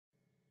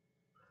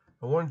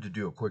I wanted to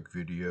do a quick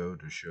video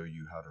to show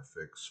you how to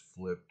fix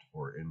flipped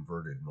or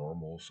inverted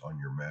normals on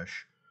your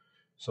mesh.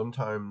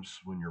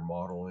 Sometimes when you're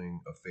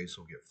modeling, a face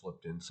will get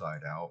flipped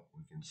inside out.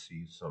 We can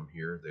see some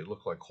here. They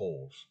look like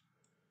holes.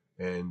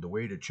 And the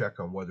way to check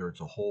on whether it's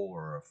a hole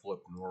or a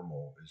flipped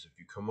normal is if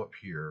you come up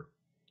here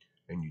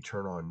and you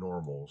turn on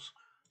normals,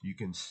 you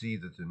can see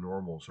that the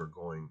normals are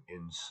going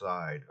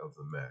inside of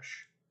the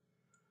mesh.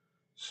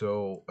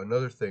 So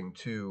another thing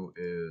too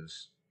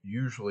is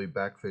usually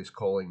backface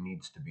culling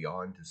needs to be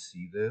on to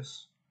see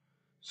this.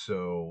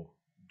 So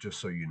just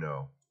so you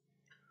know.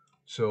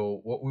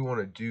 So what we want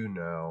to do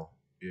now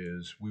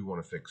is we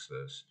want to fix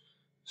this.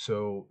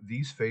 So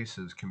these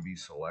faces can be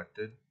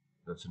selected.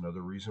 That's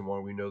another reason why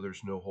we know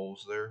there's no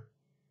holes there.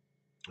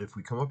 If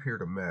we come up here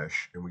to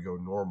mesh and we go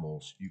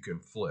normals, you can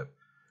flip,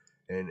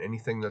 and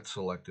anything that's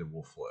selected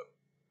will flip.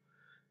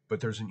 But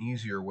there's an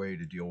easier way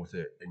to deal with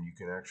it, and you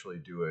can actually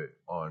do it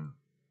on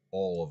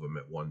all of them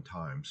at one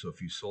time. So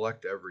if you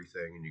select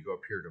everything and you go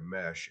up here to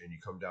mesh and you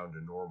come down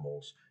to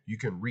normals, you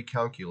can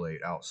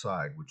recalculate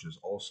outside, which is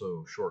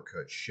also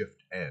shortcut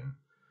Shift N.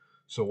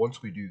 So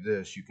once we do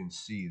this, you can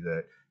see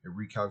that it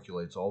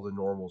recalculates all the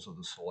normals of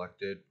the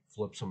selected,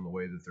 flips them the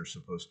way that they're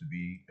supposed to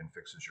be, and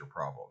fixes your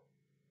problem.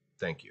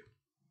 Thank you.